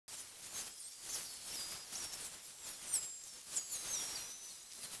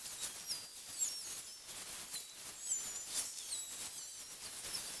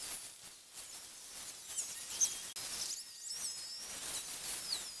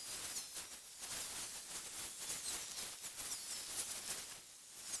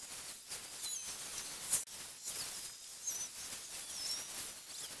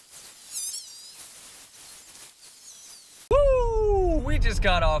just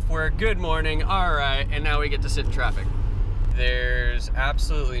got off work. Good morning. All right, and now we get to sit in traffic. There's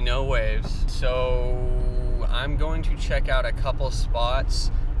absolutely no waves, so I'm going to check out a couple spots.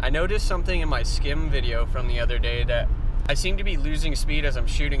 I noticed something in my Skim video from the other day that I seem to be losing speed as I'm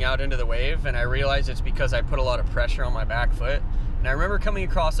shooting out into the wave, and I realize it's because I put a lot of pressure on my back foot. And I remember coming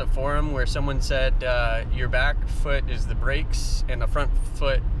across a forum where someone said your back foot is the brakes and the front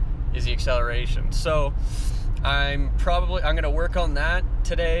foot is the acceleration. So I'm gonna work on that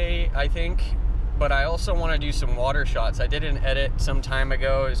today, I think. But I also want to do some water shots. I did an edit some time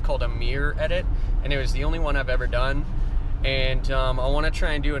ago. It's called a mirror edit, and it was the only one I've ever done. And I want to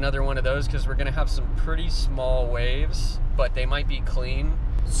try and do another one of those because we're gonna have some pretty small waves, but they might be clean.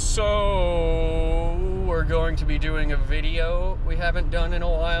 So we're going to be doing a video we haven't done in a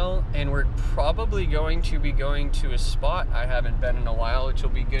while, and we're probably going to be going to a spot I haven't been in a while, which will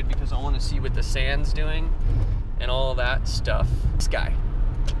be good because I want to see what the sand's doing and all that stuff. This guy.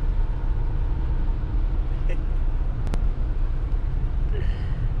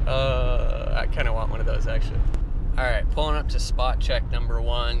 I kind of want one of those actually. All right, pulling up to spot check number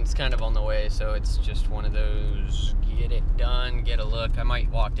 1. It's kind of on the way, so it's just one of those get it done, get a look. I might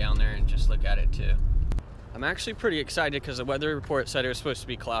walk down there and just look at it too. I'm actually pretty excited because the weather report said it was supposed to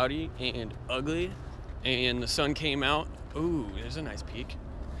be cloudy and ugly, and the sun came out. Ooh, there's a nice peak.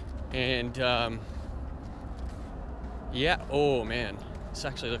 And yeah, oh man, this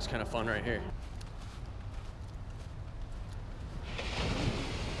actually looks kind of fun right here.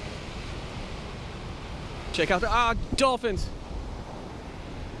 Check out the dolphins.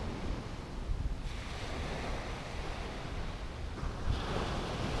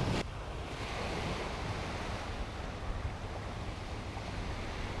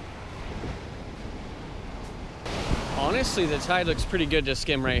 Honestly, the tide looks pretty good to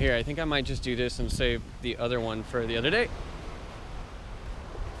skim right here. I think I might just do this and save the other one for the other day.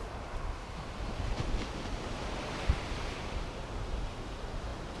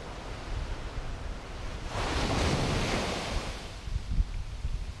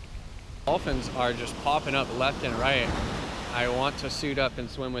 Dolphins are just popping up left and right. I want to suit up and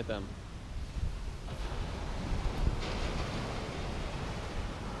swim with them.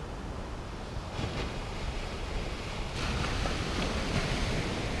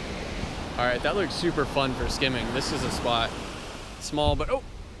 All right, that looks super fun for skimming. This is a spot. Small, but oh!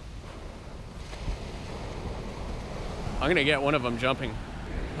 I'm gonna get one of them jumping.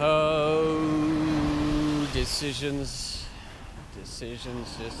 Oh, decisions.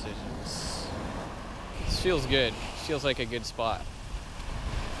 Decisions. This feels good. Feels like a good spot.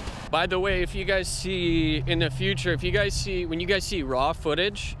 By the way, if you guys see in the future, when you guys see raw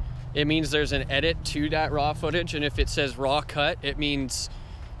footage, it means there's an edit to that raw footage. And if it says raw cut, it means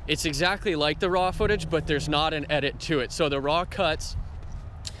it's exactly like the raw footage, but there's not an edit to it. So the raw cuts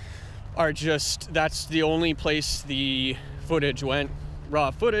are just, that's the only place the footage went. Raw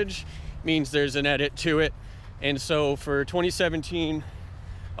footage means there's an edit to it. And so for 2017,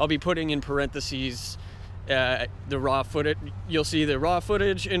 I'll be putting in parentheses the raw footage. You'll see the raw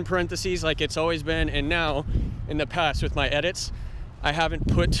footage in parentheses like it's always been. And now, in the past with my edits, I haven't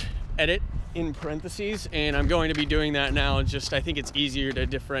put edit in parentheses, and I'm going to be doing that now. Just, I think it's easier to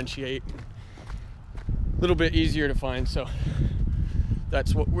differentiate, a little bit easier to find. So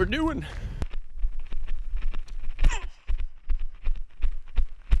that's what we're doing.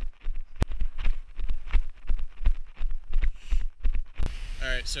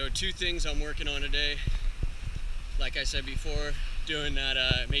 Alright, so 2 things I'm working on today. Like I said before, doing that,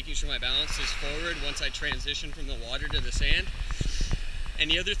 making sure my balance is forward once I transition from the water to the sand. And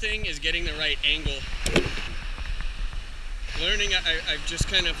the other thing is getting the right angle. Learning, I've just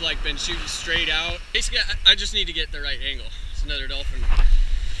kind of like been shooting straight out. Basically, I just need to get the right angle. It's another dolphin.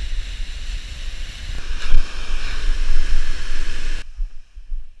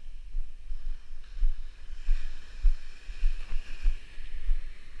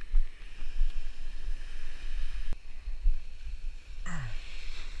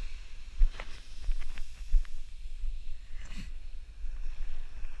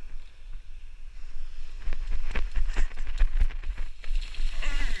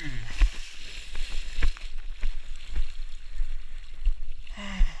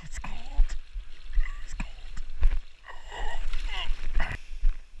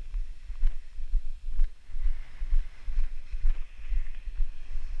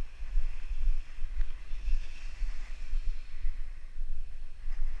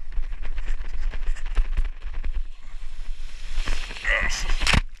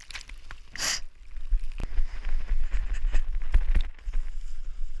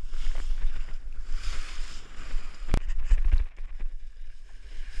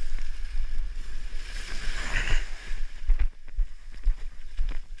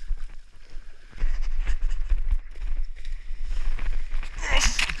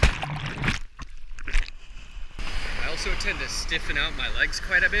 to stiffen out my legs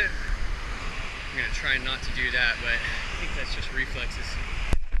quite a bit. I'm gonna try not to do that, but I think that's just reflexes.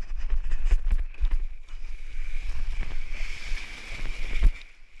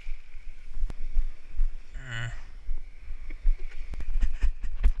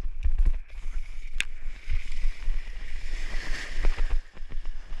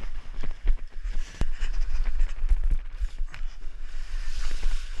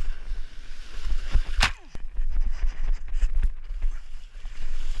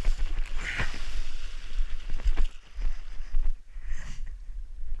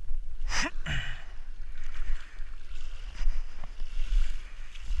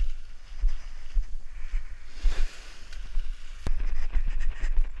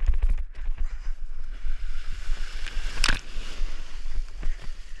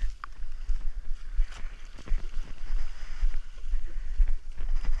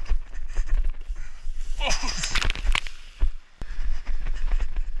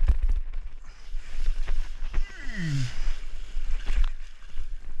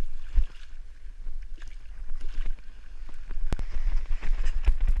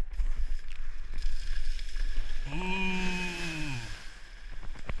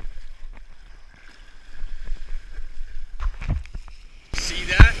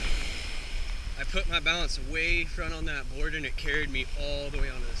 Put my balance way front on that board and it carried me all the way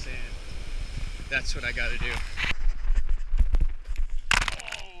onto the sand. That's what I gotta do.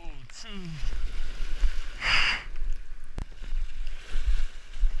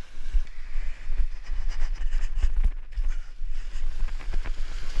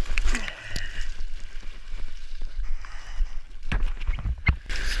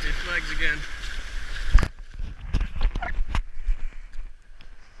 Stiff legs again.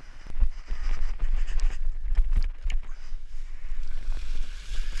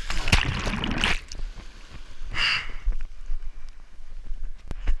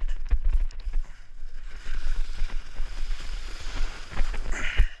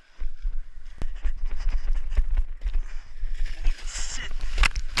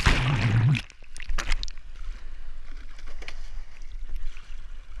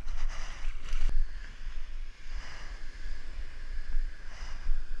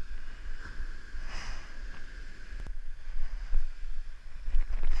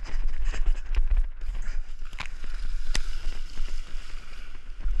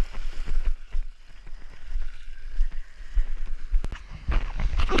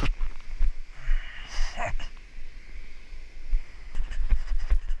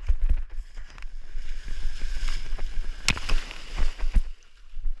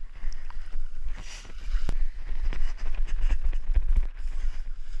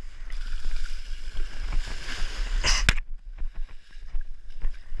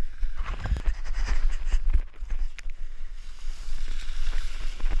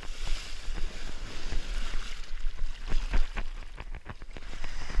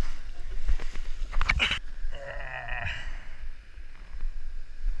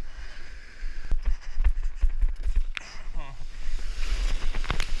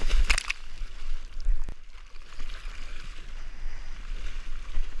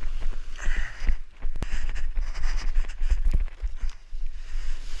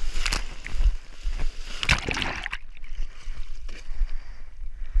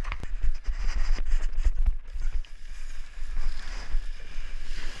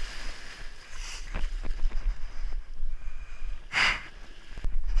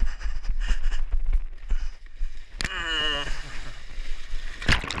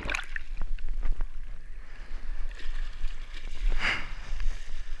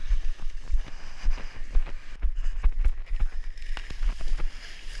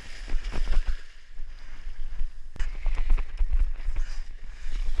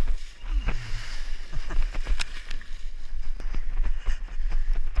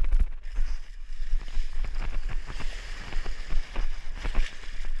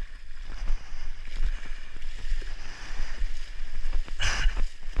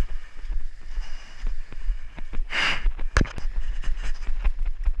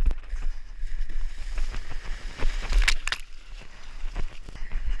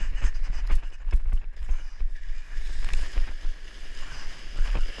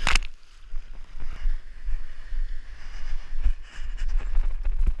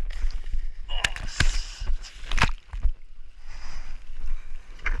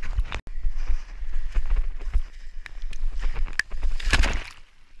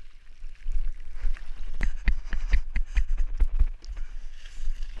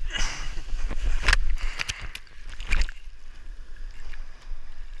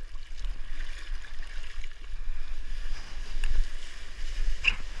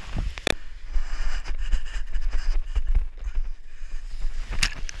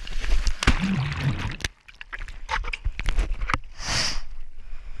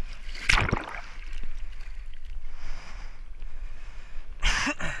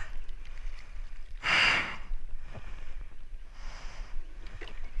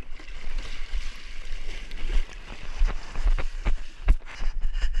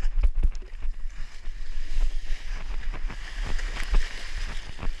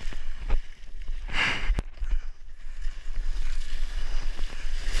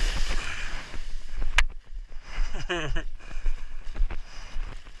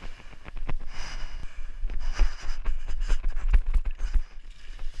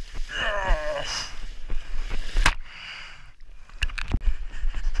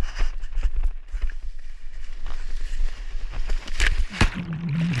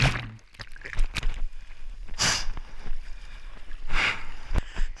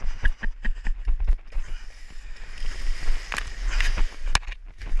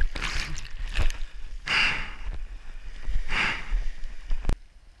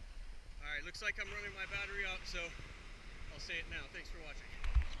 Looks like I'm running my battery out, so I'll say it now. Thanks for watching.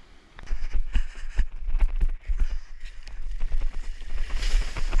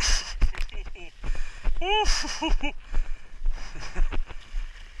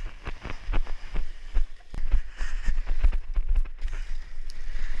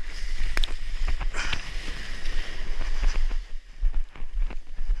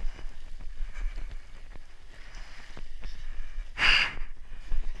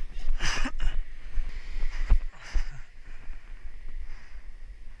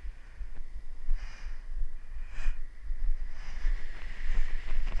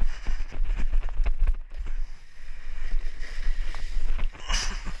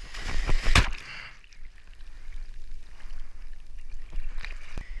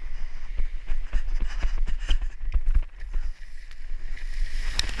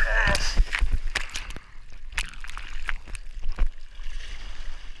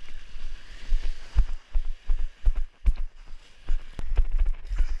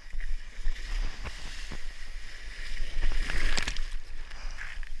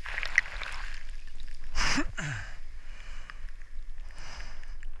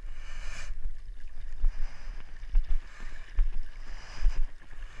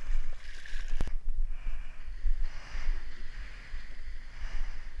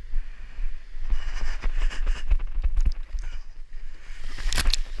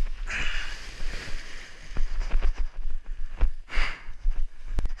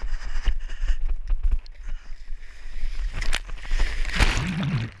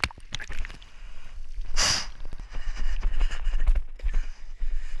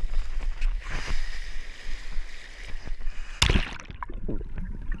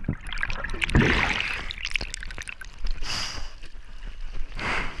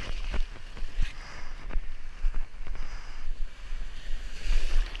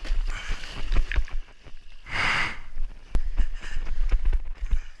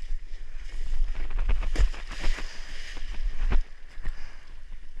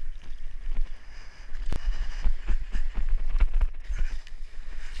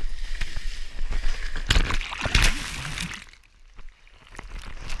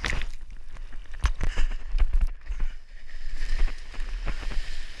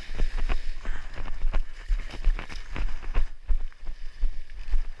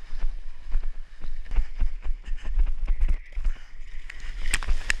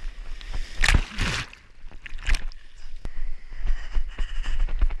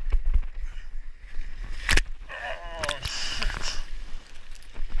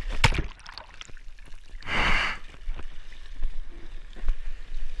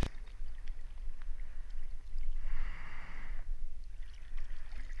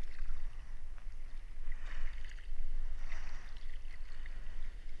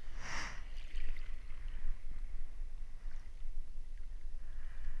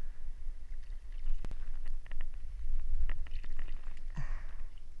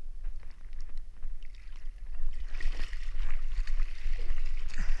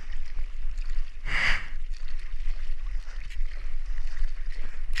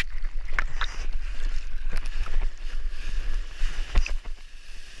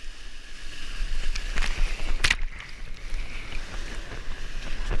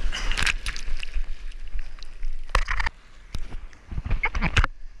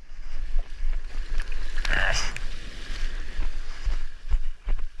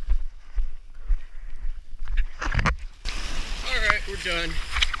 Done.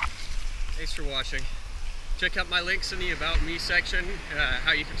 Thanks for watching. Check out my links in the About Me section,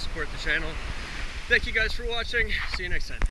 how you can support the channel. Thank you guys for watching. See you next time.